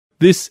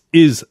This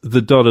is The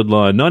Dotted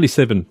Line,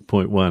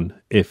 97.1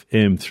 FM,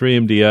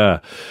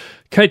 3MDR.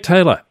 Cate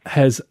Taylor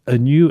has a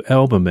new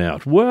album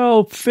out.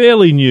 Well,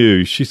 fairly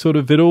new.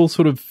 It all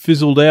sort of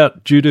fizzled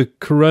out due to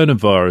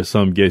coronavirus,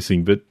 I'm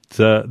guessing. But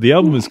the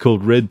album is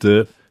called Red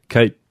Dirt.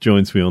 Cate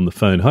joins me on the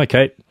phone. Hi,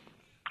 Cate.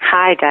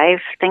 Hi, Dave.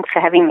 Thanks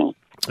for having me.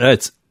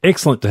 It's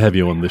excellent to have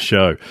you on the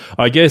show.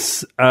 I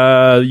guess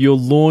your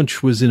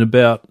launch was in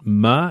about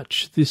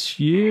March this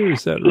year,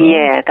 is that right?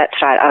 Yeah,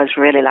 that's right. I was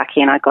really lucky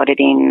and I got it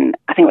in,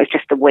 I think it was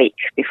just a week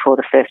before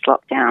the first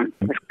lockdown.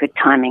 It was good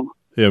timing.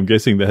 Yeah, I'm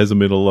guessing there hasn't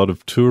been a lot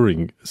of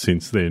touring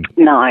since then.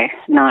 No.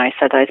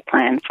 So those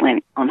plans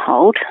went on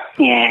hold.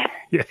 Yeah.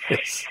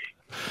 Yes.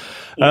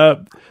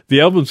 The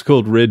album's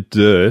called Red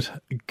Dirt.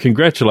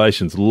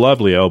 Congratulations.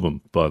 Lovely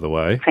album, by the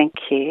way. Thank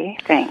you.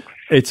 Thanks.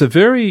 It's a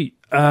very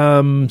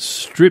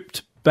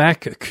stripped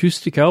back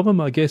acoustic album,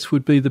 I guess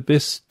would be the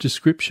best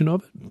description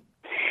of it.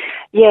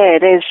 Yeah,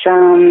 there's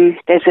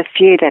a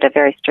few that are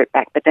very stripped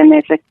back, but then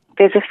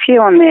there's a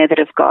few on there that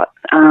have got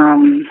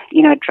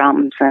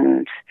drums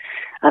and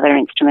other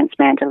instruments,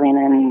 mandolin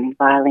and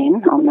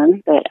violin on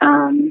them. But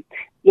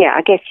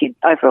I guess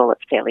overall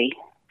it's fairly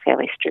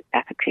stripped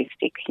back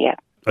acoustic. Yeah.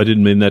 I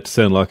didn't mean that to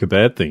sound like a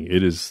bad thing.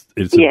 It's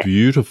a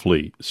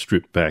beautifully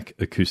stripped back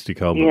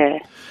acoustic album. Yeah.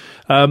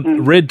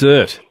 Red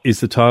Dirt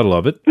is the title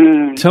of it.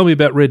 Tell me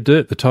about Red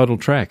Dirt, the title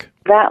track.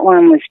 That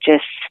one was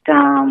just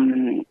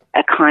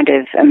a kind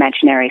of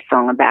imaginary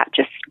song about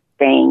just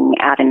being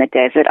out in the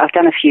desert. I've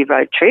done a few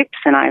road trips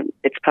and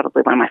it's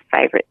probably one of my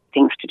favourite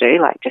things to do,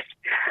 like just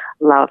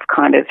love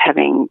kind of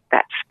having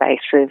that space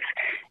of,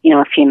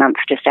 a few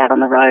months just out on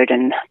the road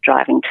and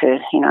driving to,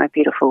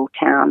 beautiful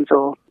towns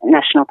or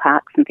national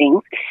parks and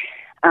things.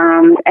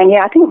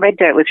 I think Red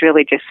Dirt was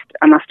really just,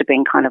 I must have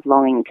been kind of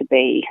longing to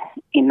be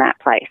in that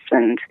place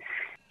and,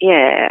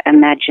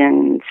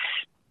 imagined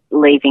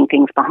leaving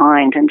things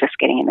behind and just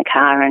getting in the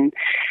car and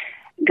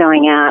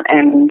going out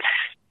and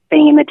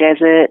being in the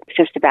desert. It's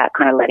just about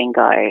kind of letting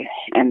go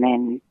and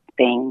then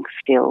being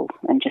still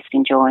and just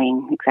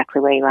enjoying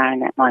exactly where you are in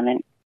that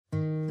moment.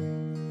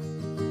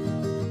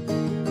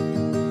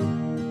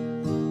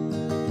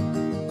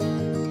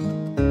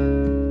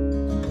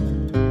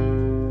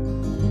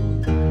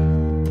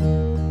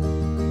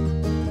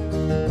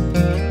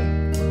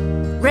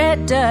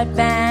 Red Dirt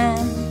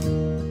Band,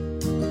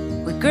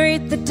 we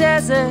greet the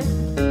desert.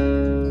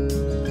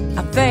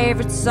 Our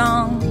favorite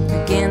song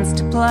begins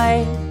to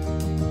play.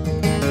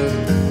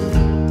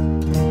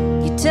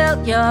 You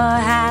tilt your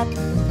hat,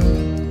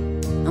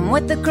 and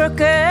with a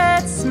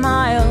crooked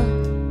smile,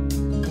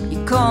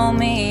 you call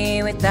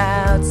me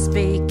without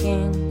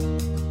speaking.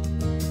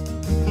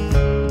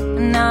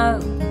 No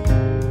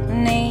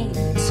need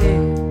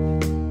to.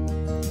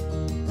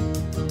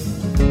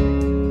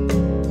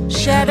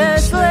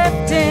 Shadows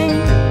lifting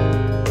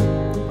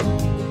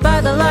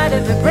by the light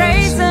of a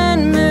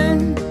brazen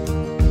moon,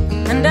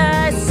 and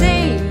I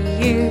see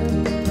you.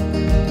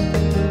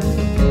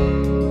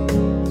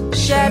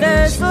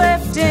 Shadows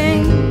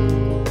lifting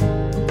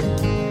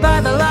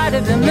by the light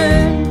of the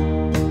moon.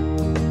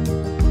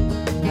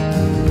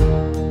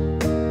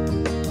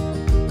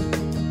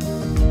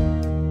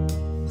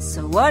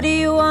 So what do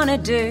you want to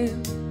do?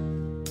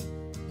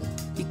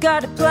 You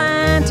got a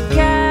plan to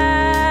carry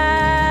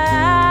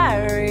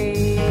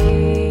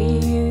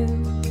you.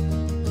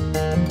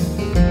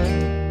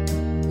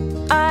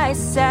 I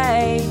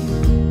say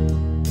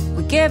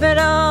we give it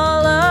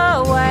all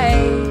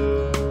away.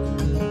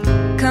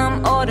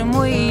 Come autumn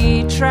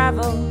we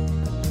travel.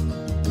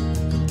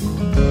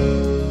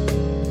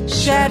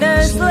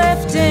 Shadows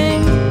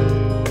lifting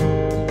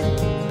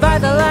by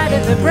the light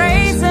of the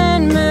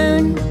brazen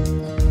moon,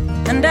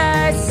 and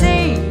I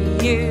see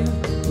you.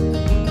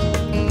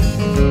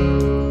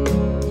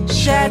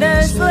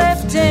 Shadows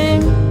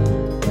lifting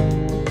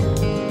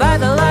by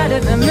the light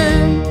of the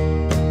moon.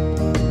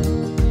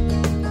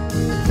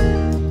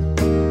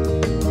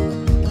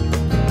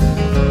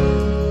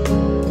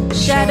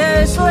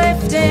 Shadows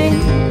lifting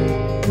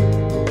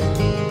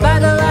by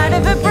the light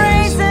of a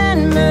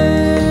brazen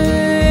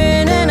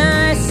moon, and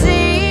I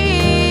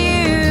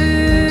see you.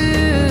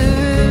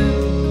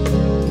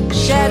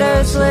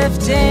 Shadows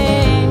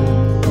lifting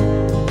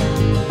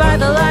by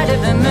the light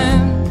of the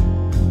moon.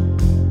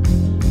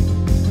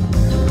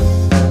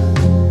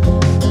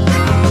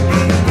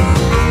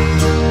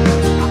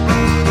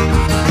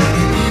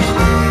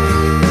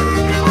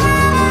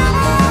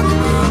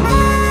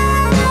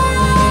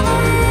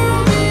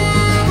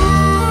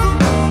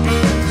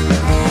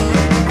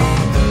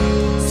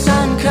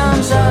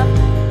 Up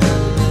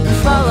and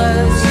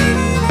follows you.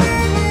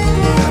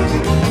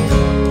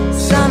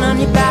 Sun on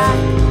your back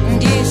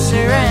and you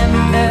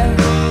surrender.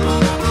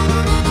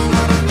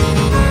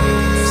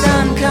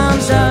 Sun comes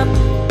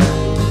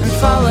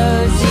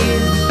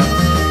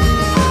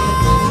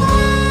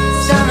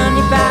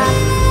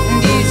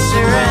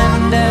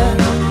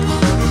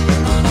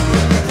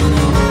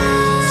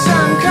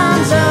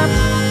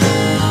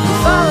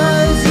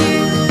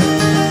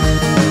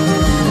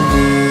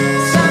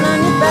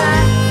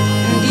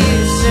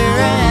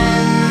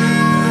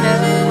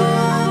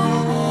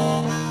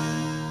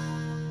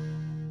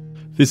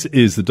This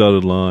is The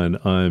Dotted Line.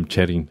 I'm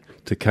chatting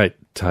to Cate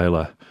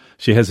Taylor.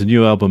 She has a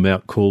new album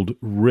out called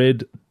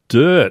Red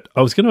Dirt.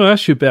 I was going to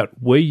ask you about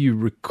where you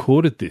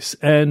recorded this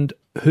and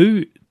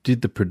who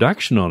did the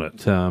production on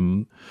it.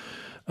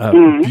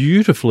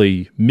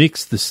 Beautifully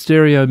mixed. The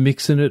stereo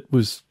mix in it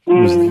was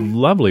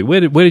lovely.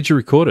 Where did you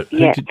record it?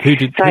 Yeah. Who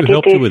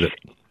helped you with it?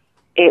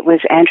 It was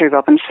Andrew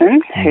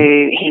Robinson,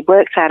 who he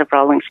works out of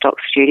Rolling Stock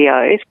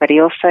Studios, but he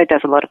also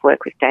does a lot of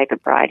work with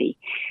David Bridie.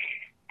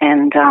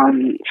 And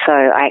so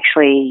I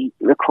actually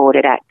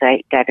recorded at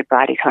David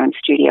Bridie's home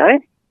studio.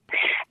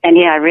 And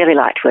yeah, I really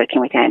liked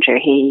working with Andrew.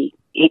 He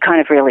kind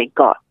of really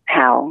got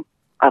how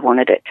I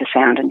wanted it to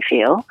sound and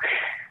feel.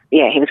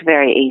 Yeah, he was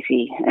very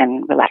easy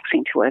and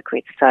relaxing to work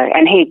with. So,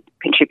 and he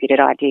contributed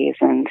ideas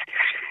and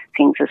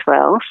things as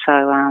well.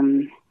 So,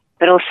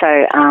 but also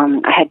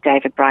I had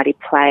David Bridie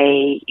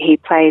play. He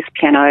plays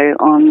piano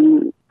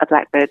on A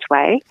Blackbird's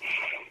Way,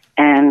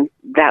 and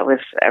that was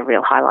a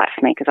real highlight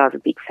for me because I was a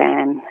big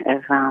fan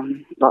of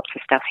lots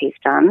of stuff he's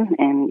done,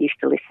 and used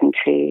to listen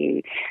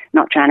to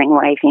Not Drowning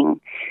Waving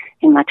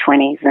in my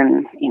 20s,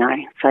 and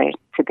so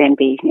to then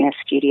be in a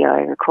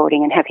studio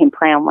recording and have him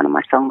play on one of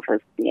my songs was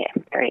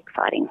very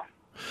exciting.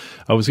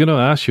 I was going to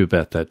ask you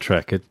about that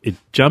track. It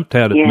jumped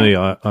out at me.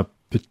 I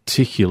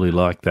particularly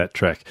like that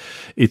track.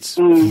 It's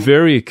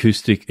very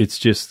acoustic. It's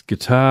just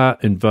guitar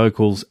and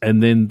vocals,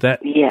 and then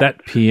that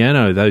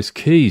piano, those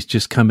keys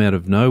just come out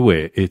of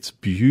nowhere. It's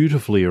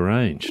beautifully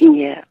arranged.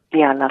 Yeah,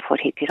 I love what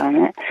he did on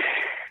it.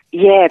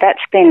 Yeah,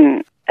 that's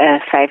been a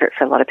favourite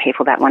for a lot of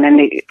people, that one, and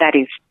that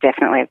is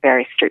definitely a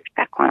very stripped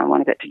back one. I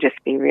wanted it to just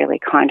be really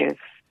kind of,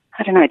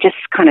 I don't know, just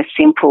kind of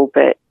simple,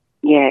 but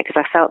yeah, because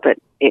I felt that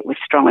it was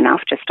strong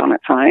enough just on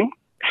its own.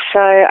 So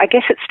I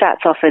guess it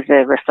starts off as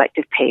a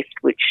reflective piece,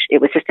 which it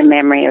was just a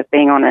memory of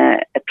being on a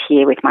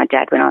pier with my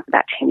dad when I was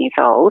about 10 years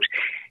old,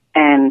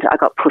 and I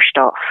got pushed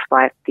off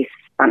by this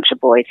bunch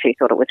of boys who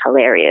thought it was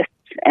hilarious,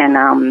 and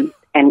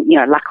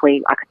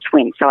luckily I could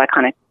swim, so I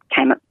kind of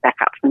came back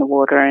up from the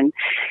water, and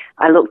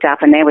I looked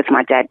up and there was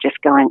my dad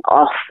just going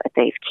off at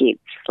these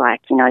kids,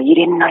 like, you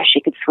didn't know she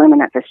could swim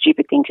and that's a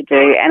stupid thing to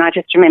do. And I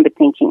just remember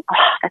thinking,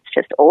 oh, that's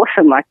just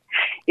awesome. Like,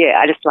 yeah,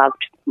 I just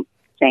loved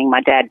seeing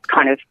my dad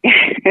kind of,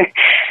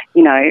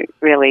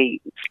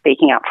 really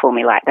speaking up for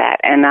me like that.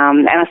 And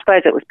I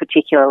suppose it was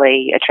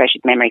particularly a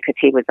treasured memory because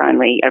he was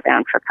only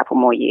around for a couple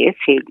more years.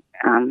 He,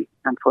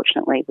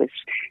 unfortunately was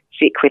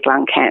sick with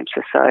lung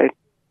cancer. So,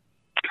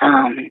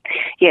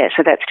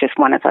 so that's just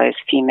one of those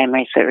few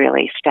memories that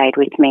really stayed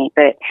with me.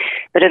 But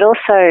it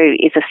also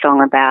is a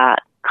song about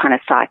kind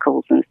of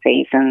cycles and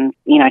seasons,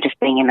 just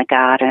being in the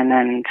garden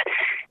and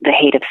the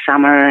heat of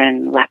summer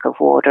and lack of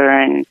water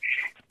and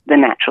the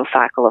natural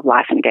cycle of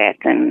life and death.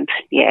 And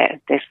yeah,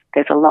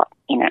 there's a lot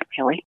in it,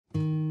 really.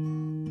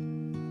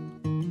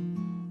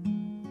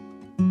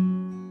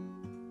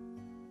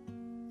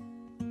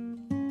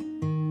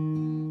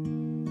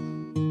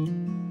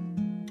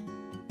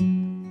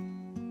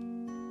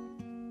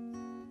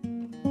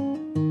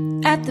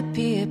 At the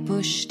pier,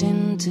 pushed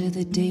into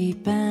the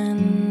deep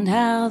end,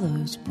 how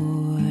those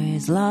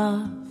boys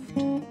laughed.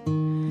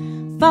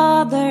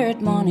 Father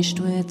admonished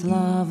with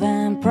love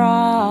and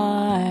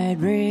pride,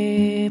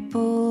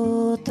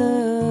 rippled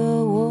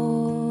the water.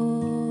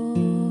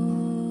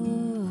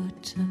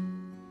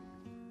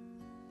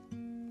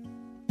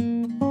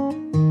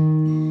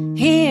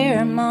 Here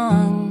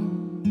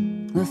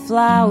among the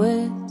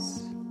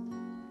flowers,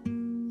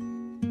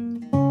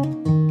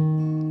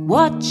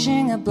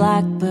 watching a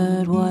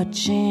blackbird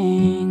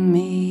watching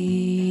me.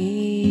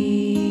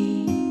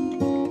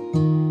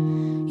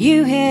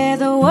 You hear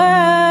the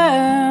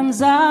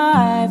worms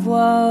I've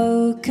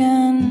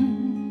woken.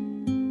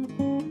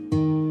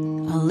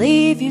 I'll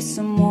leave you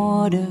some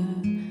water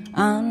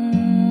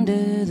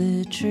under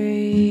the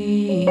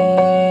tree.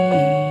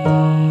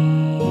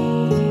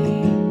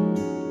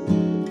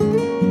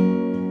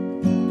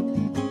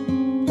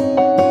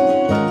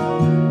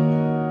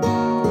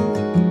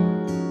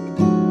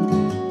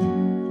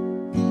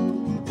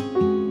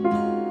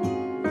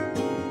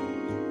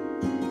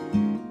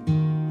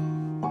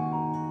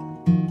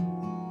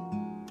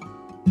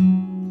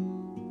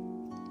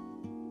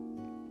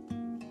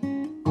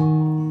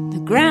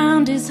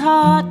 Is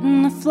hot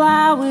and the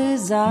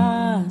flowers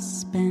are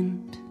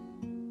spent.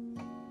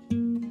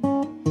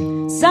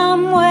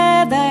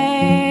 Somewhere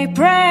they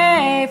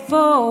pray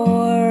for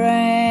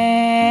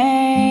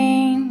rain.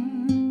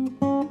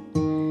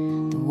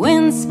 The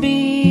wind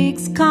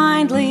speaks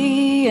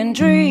kindly and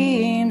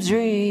dreams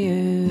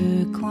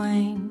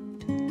reacquaint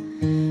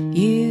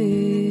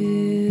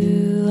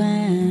you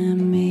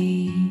and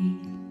me.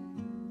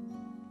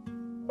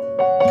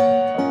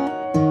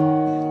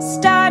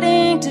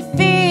 Starting to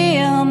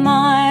feel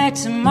my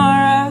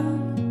tomorrow.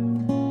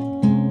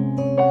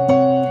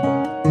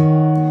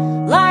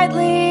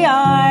 Lightly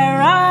I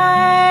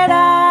ride,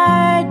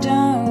 I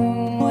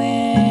don't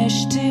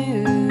wish to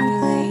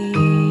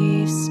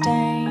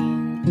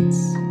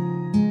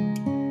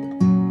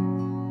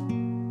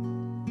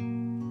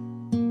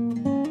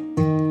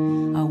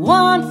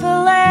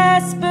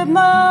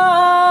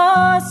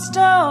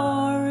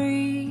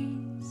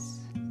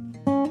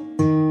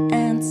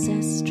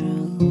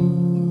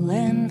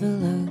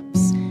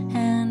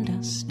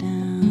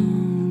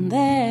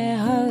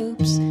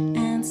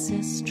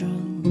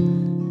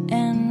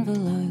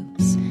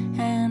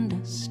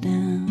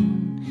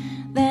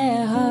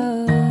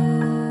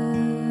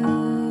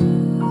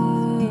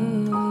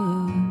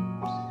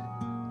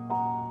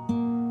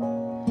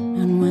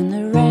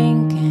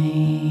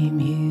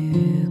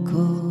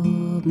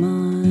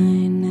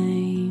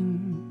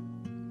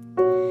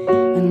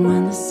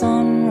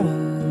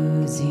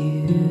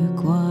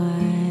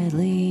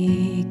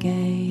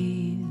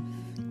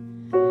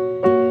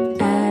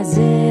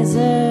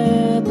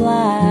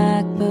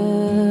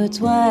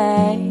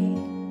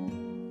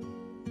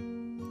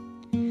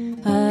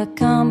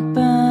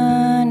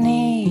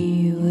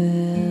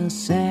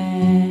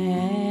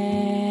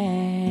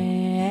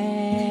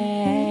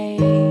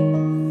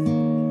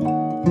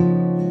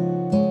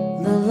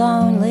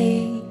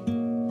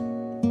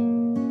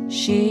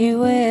She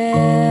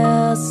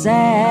will save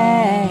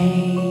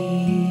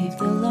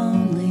the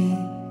lonely.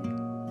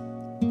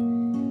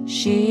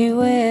 She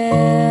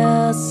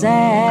will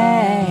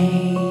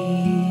save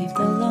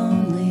the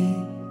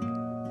lonely.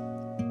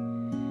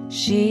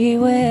 She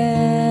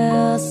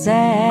will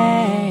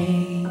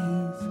save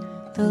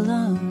the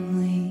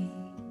lonely.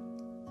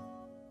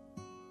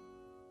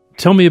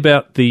 Tell me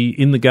about the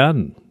In the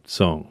Garden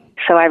song.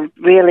 So I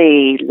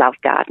really love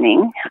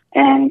gardening,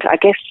 and I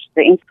guess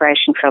the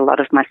inspiration for a lot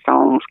of my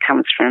songs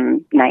comes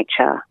from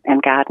nature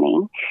and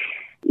gardening.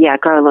 Yeah, I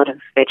grow a lot of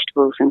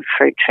vegetables and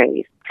fruit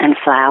trees and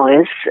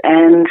flowers,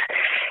 and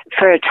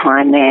for a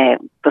time there,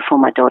 before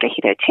my daughter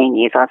hit her teen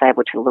years, I was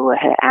able to lure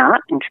her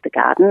out into the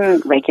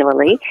garden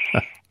regularly.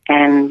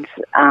 And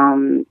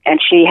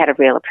she had a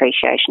real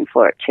appreciation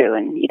for it too.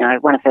 And, you know,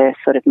 one of her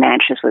sort of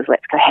mantras was,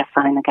 let's go have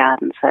fun in the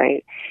garden. So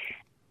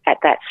at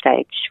that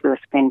stage, we were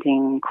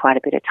spending quite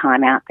a bit of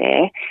time out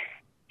there.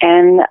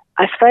 And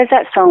I suppose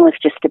that song was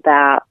just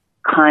about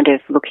kind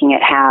of looking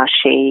at how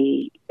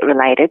she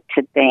related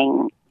to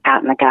being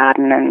out in the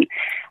garden. And,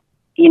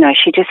 you know,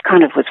 she just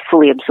kind of was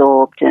fully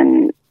absorbed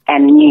and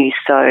knew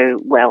so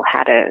well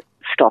how to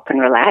stop and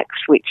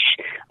relax, which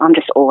I'm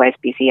just always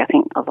busy. I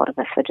think a lot of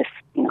us are just,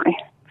 you know,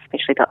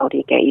 especially the older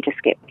you get, you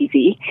just get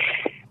busy.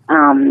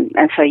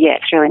 And so, yeah,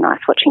 it's really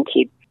nice watching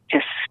kids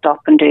just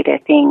stop and do their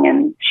thing,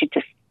 and she'd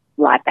just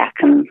lie back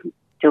and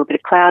do a bit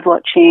of cloud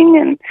watching.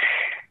 And,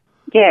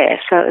 yeah,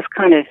 so it was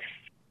kind of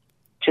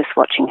just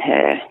watching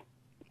her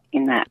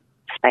in that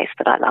space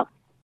that I love.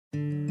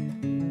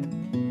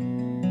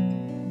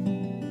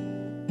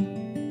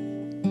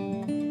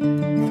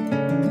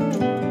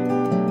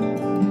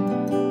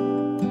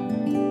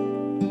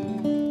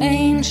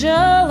 Angel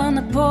on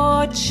the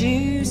porch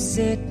you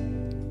sit,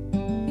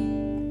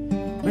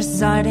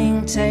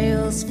 reciting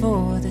tales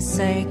for the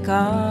sake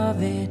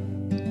of it.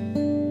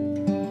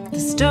 The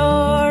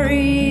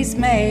stories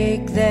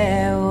make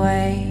their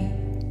way,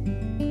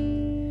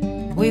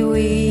 we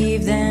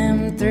weave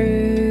them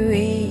through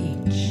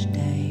each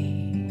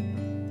day.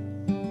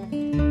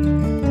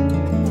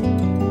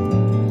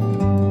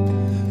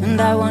 And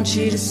I want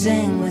you to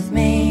sing with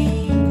me.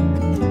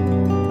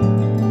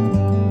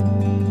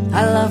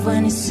 I love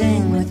when you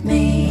sing with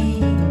me.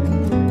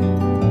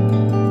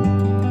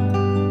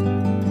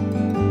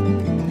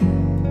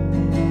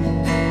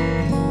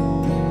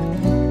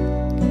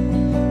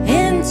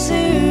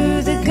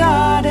 Into the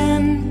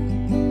garden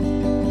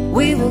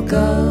we will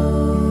go,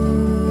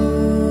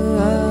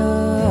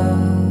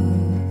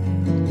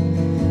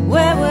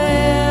 where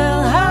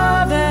we'll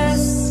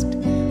harvest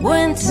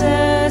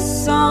winter's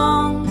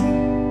song.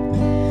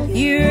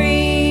 You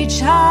reach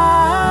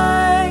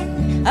high,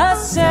 I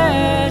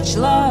search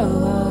low.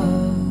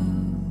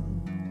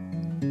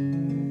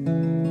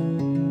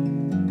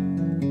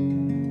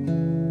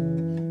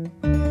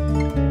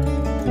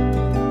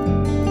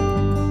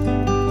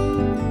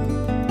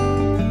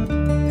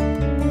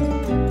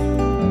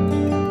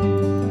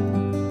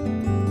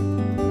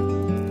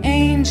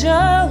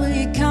 Angel, will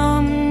you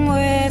come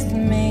with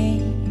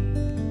me?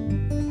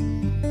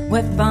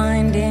 We're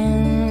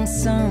finding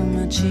so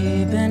much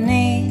here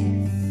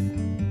beneath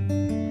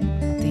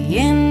the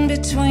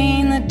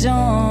in-between the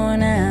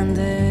dawn and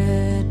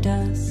the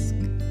dusk.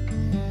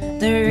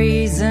 The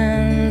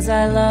reasons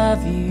I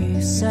love you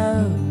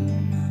so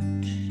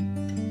much.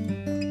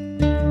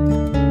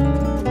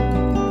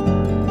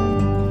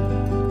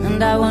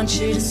 And I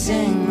want you to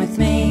sing with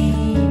me.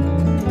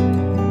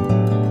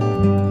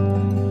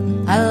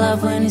 I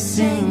love when you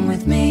sing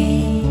with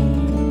me.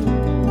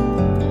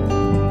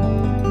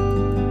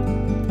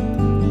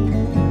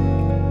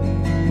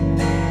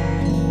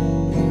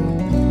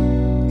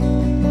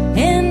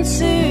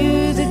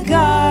 Into the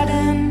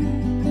garden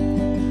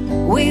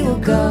we will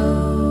go,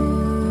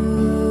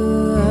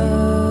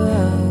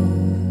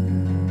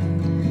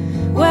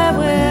 where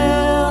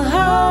we'll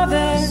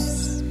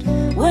harvest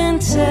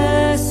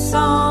winter's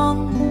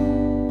song.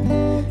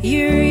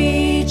 You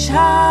reach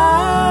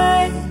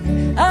high,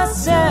 I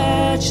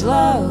search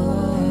low.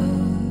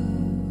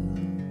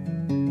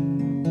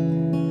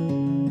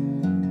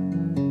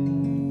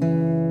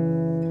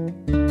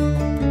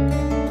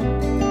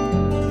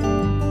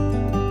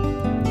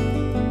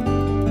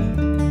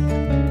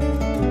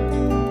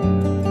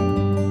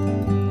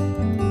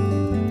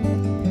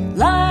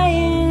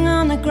 Lying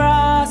on the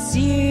grass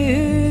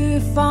you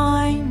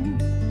find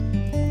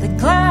the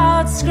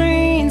cloud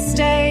screen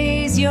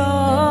stays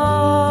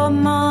your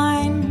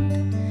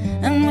mind,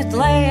 and with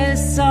layers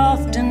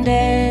soft and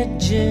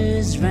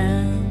edges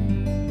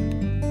round,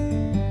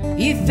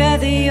 you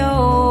feather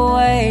your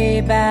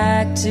way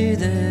back to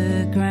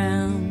the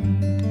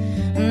ground.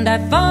 And I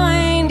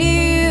find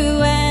you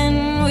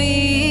when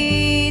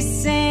we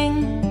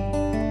sing,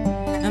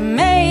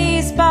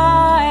 amazed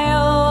by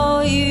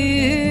all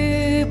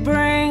you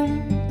bring.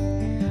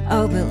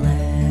 Oh, but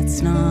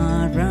let's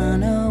not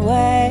run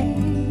away.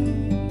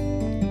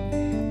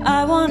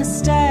 I wanna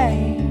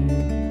stay.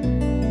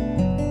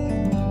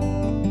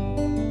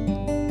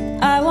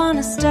 I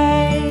wanna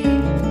stay.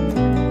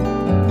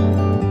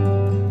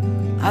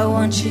 I I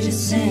want you to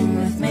sing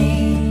with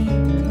me.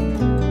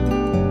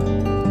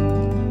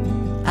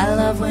 I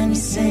love when you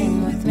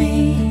sing with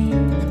me.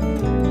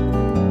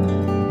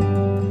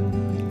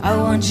 I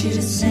want you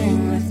to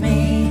sing with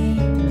me.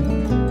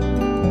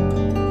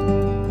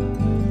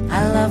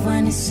 I love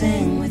when you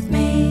sing with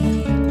me.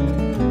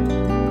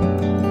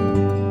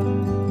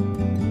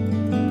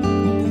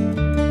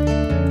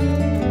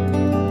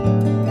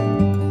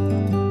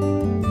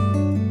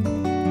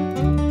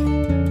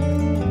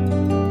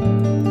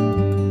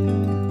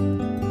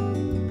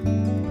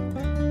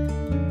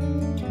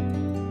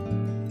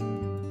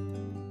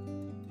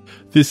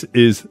 This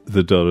is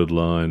The Dotted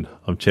Line.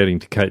 I'm chatting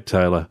to Cate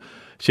Taylor.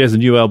 She has a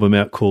new album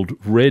out called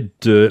Red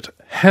Dirt.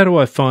 How do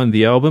I find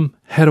the album?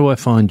 How do I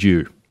find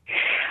you?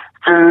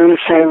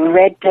 So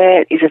Red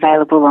Dirt is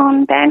available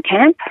on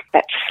Bandcamp.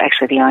 That's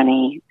actually the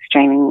only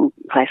streaming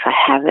place I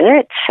have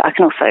it. I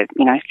can also,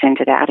 send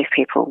it out if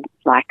people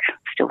like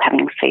still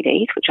having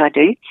CDs, which I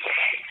do,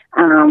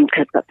 because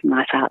it's got some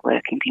nice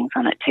artwork and things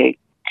on it too,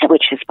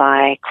 which is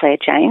by Claire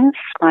James,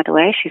 by the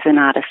way. She's an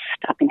artist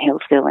up in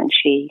Hillsville, and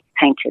she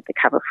painted the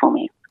cover for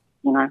me.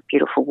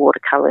 Beautiful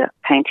watercolour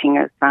painting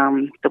of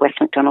the West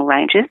Macdonnell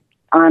Ranges.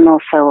 I'm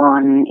also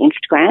on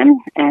Instagram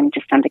and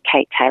just under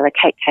Cate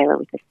Taylor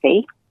with a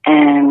C,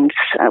 and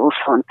also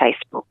on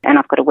Facebook. And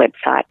I've got a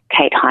website,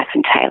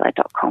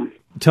 cate-taylor.com.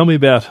 Tell me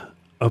about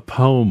a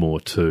poem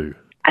or two.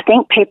 I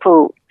think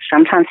people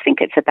sometimes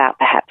think it's about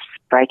perhaps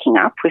breaking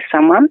up with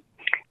someone,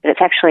 but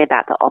it's actually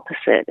about the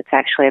opposite. It's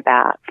actually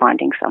about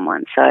finding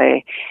someone. So,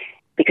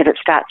 because it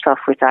starts off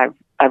with, I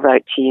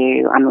wrote to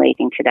you, I'm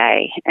leaving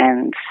today.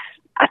 And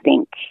I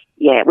think,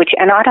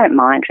 and I don't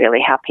mind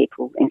really how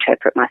people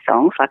interpret my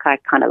songs. Like, I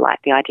kind of like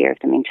the idea of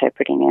them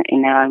interpreting it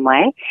in their own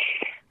way.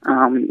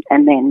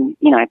 And then,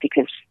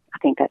 because I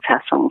think that's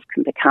how songs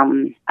can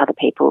become other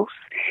people's.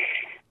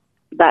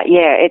 But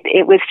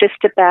it was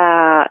just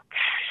about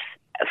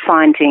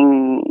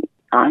finding,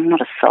 I'm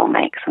not a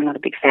soulmate because I'm not a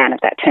big fan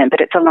of that term,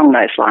 but it's along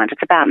those lines.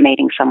 It's about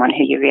meeting someone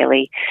who you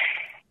really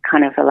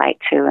kind of relate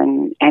to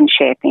and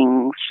share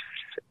things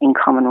in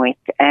common with.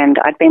 And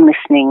I'd been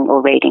listening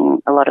or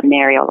reading a lot of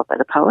Mary Oliver,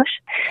 the poet,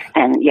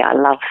 and I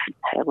love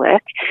her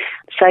work.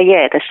 So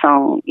the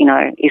song,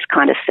 is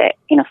kind of set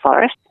in a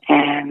forest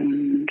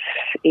and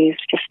is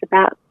just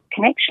about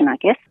connection, I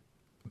guess.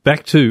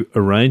 Back to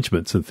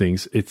arrangements and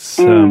things, it's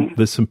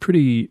there's some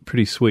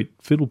pretty sweet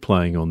fiddle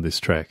playing on this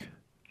track.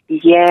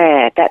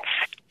 Yeah, that's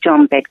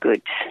John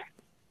Bedgood,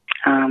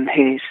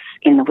 who's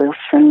in the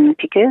Wilson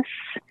Pickers,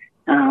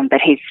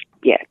 but he's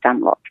done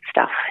lots of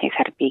stuff. He's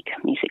had a big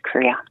music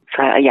career.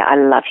 So, I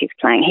love his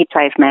playing. He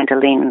plays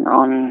mandolin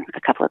on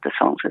a couple of the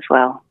songs as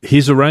well.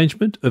 His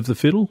arrangement of the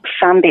fiddle?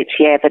 Some bits,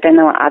 but then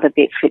there were other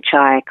bits which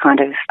I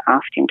kind of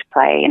asked him to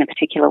play in a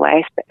particular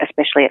way,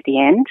 especially at the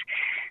end.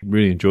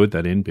 Really enjoyed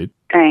that end bit.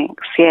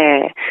 Thanks,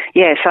 yeah.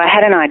 So I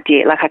had an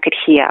idea, like I could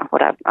hear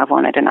what I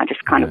wanted, and I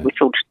just kind of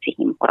whistled to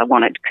him what I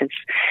wanted because,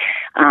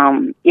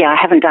 I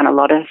haven't done a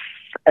lot of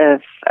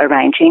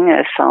arranging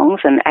of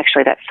songs, and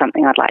actually that's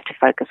something I'd like to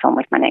focus on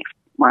with my next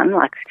one,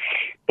 like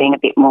being a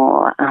bit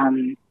more,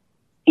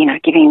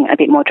 giving a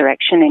bit more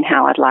direction in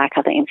how I'd like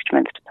other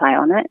instruments to play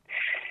on it.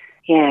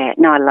 Yeah,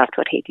 no, I loved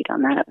what he did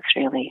on that. It was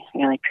really,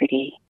 really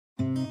pretty.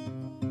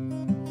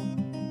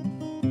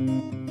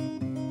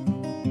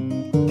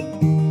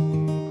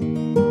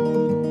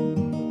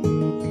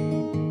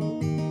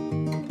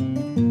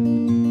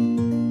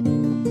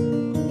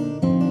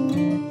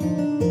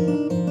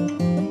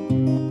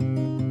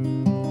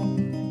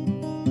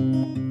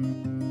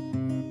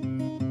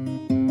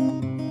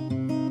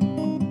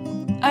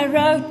 I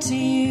wrote to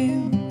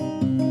you,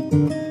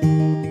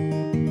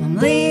 I'm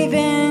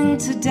leaving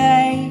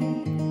today.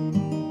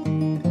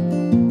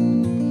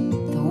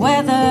 The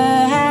weather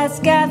has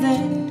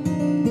gathered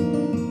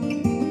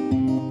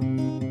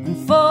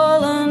and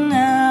fallen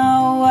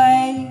our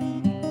way.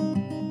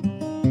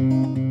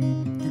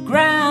 The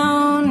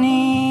ground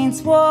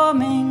needs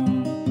warming,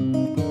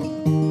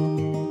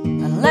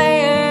 a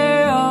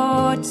layer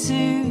or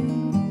two.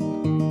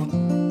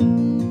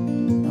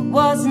 It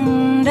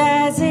wasn't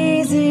as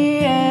easy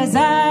as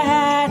I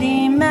had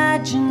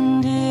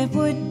imagined it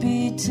would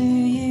be to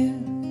you.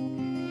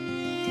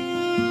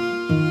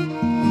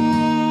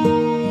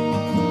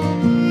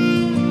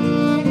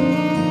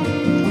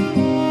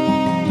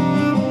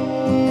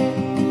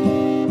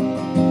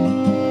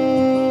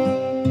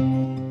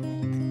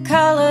 The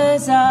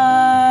colors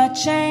are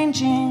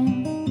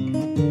changing,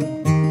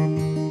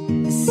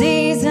 the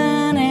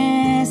season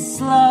is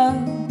slow.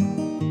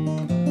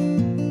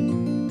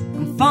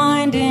 I'm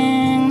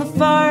finding the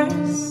forest,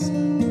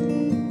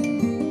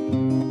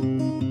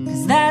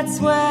 that's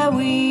where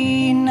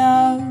we know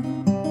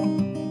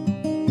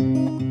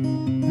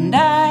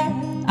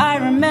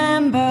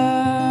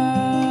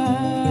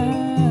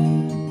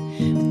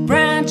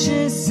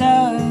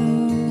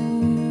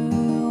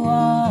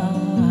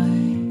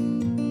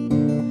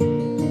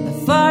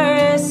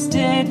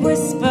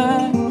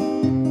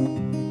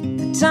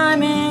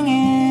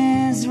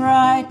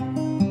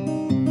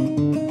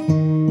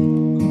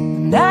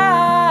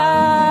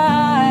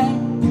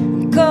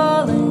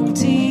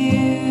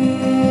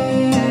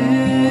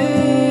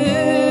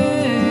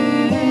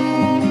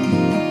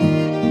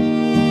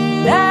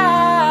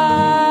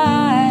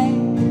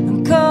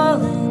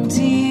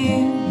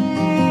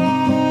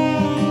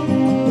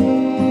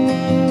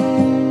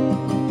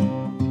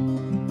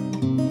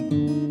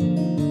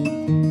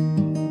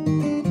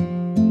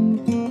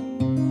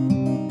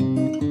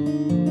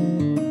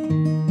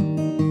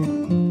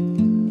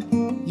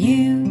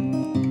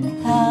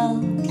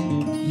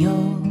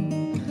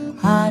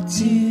heart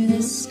to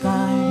the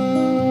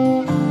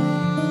sky.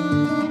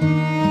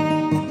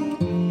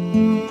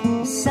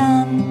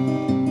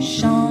 Sun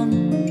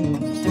shone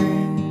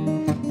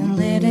through and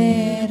lit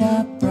it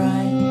up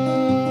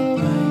bright,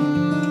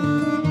 bright.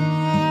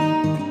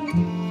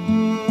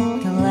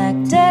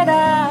 Collected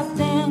our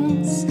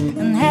things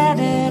and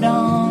headed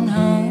on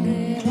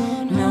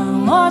home. No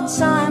more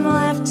time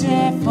left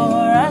here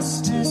for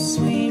us to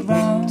sweet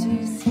roam.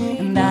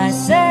 And I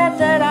said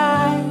that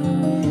I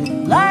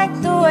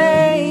like the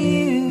way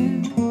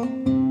you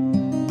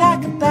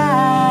pack a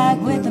bag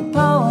with a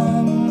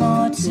poem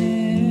or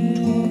two.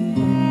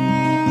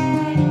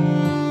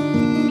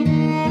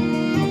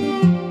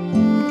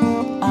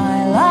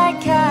 I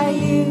like how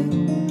you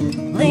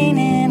lean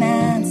in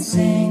and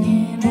sing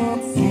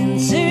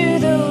into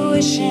the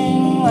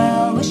wishing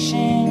well,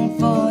 wishing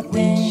for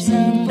things.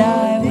 And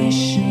I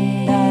wish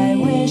and I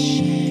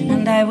wish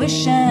and I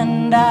wish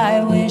and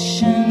I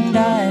wish and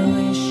I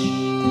wish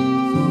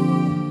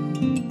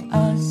for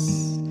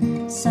us.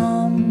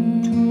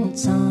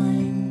 Sometimes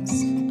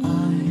I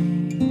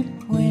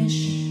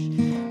wish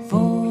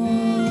for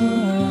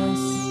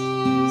us.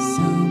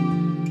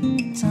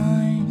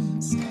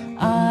 Sometimes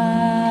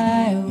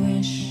I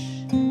wish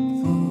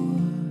for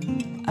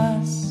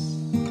us.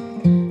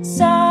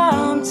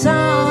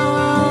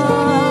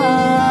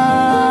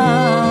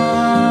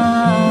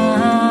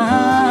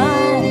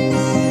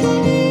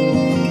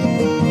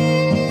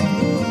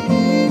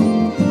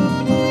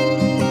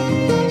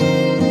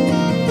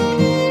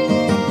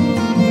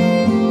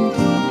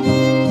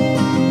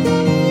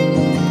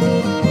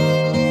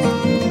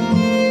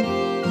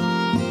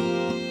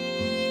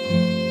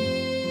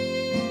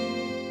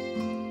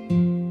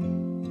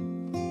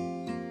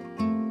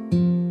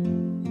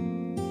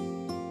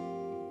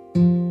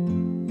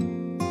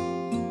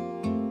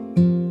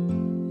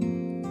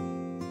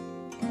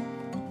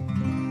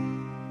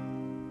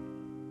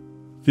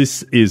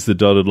 This is The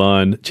Dotted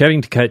Line,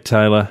 chatting to Cate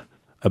Taylor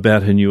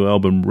about her new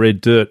album,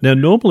 Red Dirt. Now,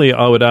 normally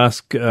I would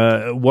ask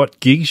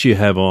what gigs you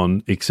have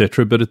on,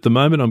 etc., but at the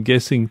moment I'm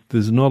guessing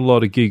there's not a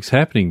lot of gigs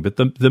happening, but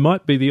there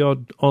might be the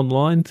odd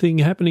online thing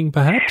happening,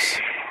 perhaps?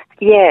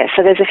 Yeah,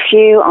 so there's a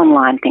few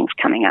online things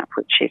coming up,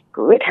 which is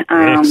good.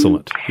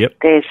 Excellent, yep.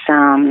 There's,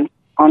 on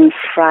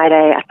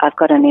Friday, I've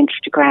got an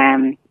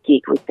Instagram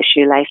gig with the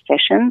Shoelace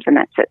Sessions, and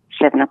that's at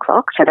 7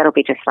 o'clock, so that'll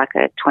be just like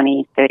a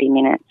 20,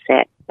 30-minute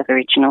set of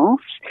originals.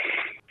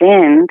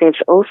 Then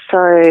there's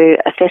also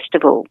a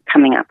festival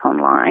coming up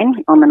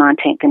online on the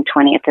 19th and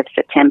 20th of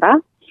September.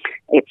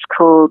 It's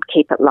called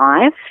Keep It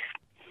Live,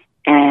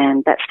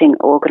 and that's been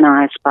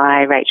organised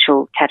by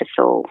Rachel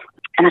Tattersall.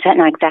 And I don't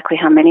know exactly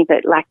how many,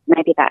 but like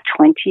maybe about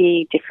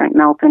 20 different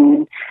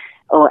Melbourne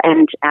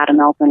and out of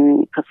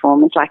Melbourne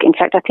performers. Like, in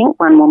fact, I think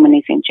one woman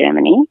is in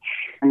Germany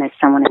and there's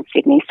someone in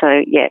Sydney.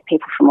 So, yeah,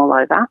 people from all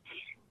over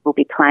will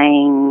be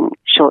playing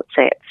short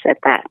sets at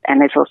that.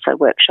 And there's also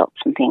workshops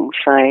and things.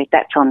 So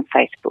that's on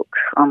Facebook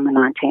on the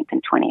 19th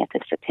and 20th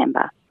of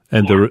September.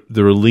 And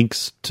there are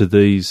links to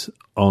these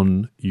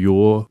on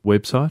your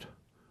website?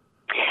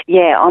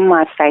 Yeah, on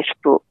my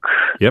Facebook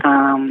Yep.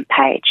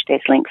 page,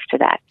 there's links to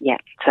that. Yeah,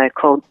 so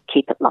called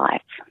Keep It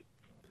Live.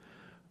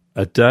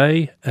 A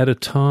Day at a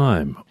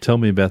Time. Tell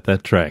me about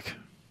that track.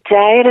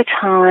 Day at a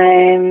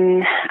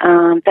Time,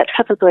 that's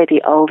probably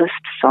the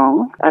oldest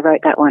song. I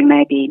wrote that one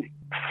maybe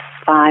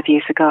 5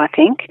 years ago, I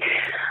think.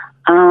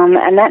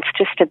 And that's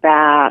just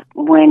about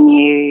when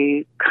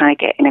you kind of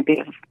get in a bit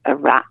of a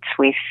rut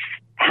with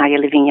how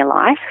you're living your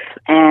life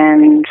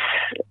and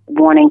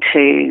wanting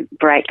to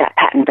break that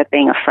pattern but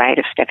being afraid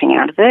of stepping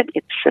out of it.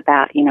 It's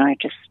about,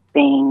 just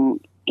being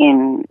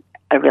in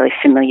a really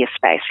familiar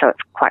space, so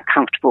it's quite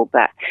comfortable,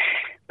 but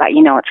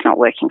it's not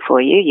working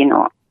for you. You're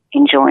not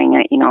enjoying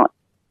it. You're not,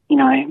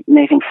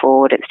 moving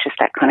forward. It's just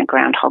that kind of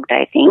Groundhog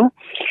Day thing.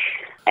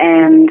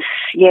 And,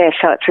 yeah,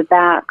 so it's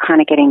about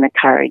kind of getting the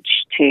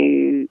courage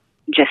to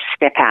just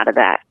step out of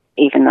that,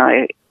 even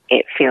though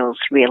it feels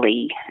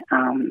really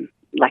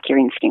like your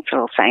instincts are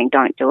all saying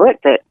don't do it,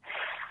 but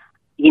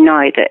you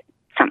know that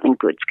something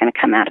good's going to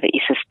come out of it.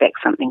 You suspect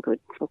something good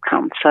will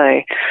come.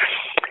 So,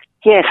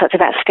 yeah, so it's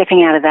about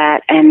stepping out of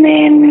that and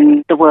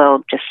then the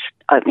world just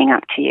opening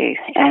up to you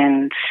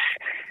and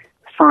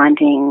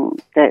finding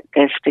that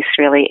there's this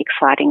really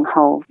exciting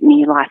whole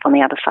new life on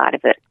the other side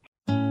of it.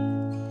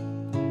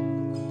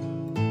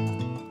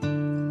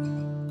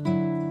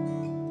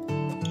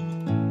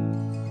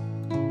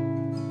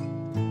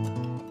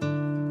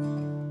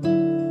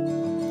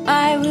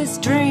 I was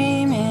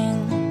dreaming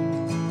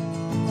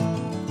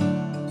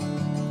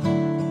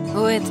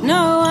with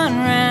no one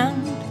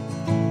round,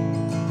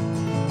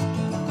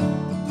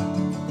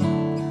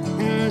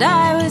 and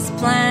I was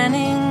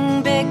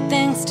planning big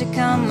things to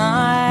come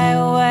my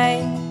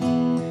way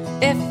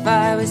if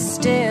I was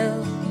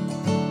still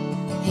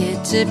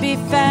here to be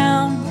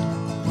found.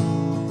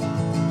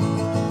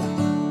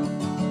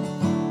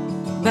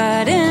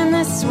 But in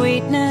the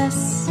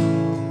sweetness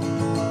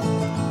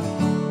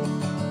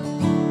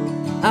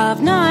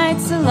of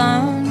nights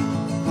alone,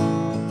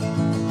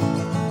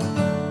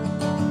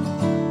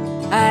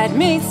 I'd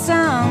meet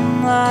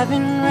some love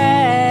in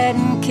red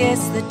and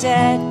kiss the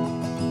dead.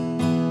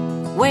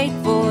 Wait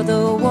for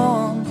the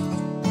warmth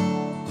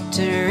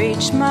to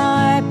reach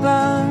my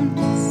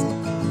bones.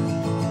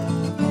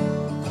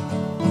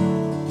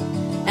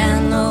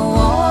 And the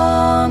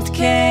warmth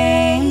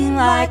came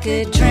like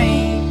a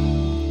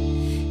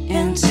dream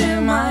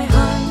into my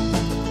home.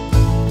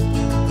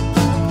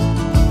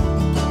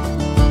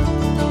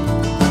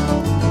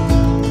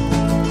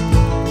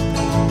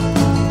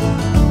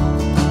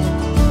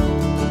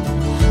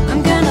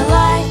 I'm gonna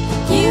light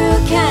you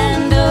a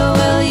candle,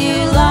 will you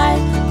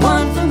light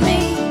one for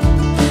me?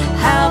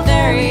 How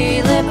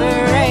very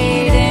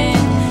liberating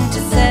to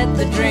set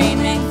the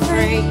dreaming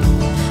free.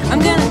 I'm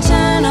gonna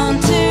turn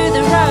onto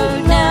the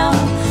road now,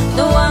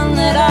 the one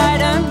that I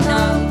don't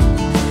know.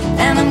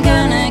 And I'm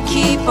gonna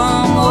keep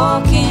on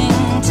walking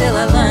till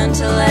I learn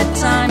to let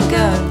time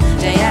go,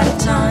 day at a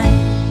time.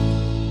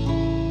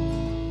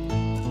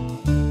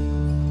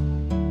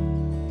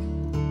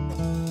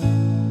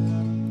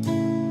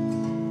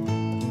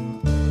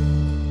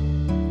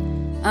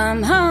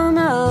 I'm home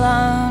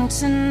alone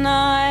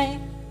tonight,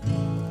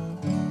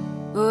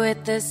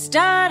 with the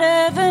start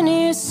of a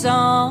new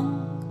song.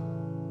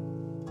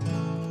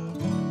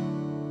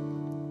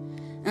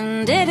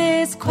 And it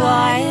is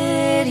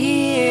quiet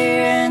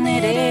here, and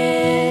it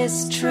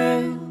is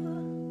true.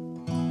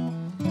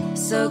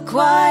 So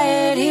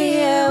quiet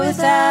here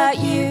without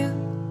you.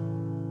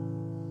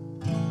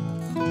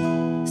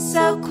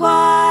 So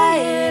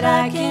quiet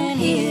I can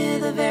hear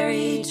the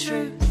very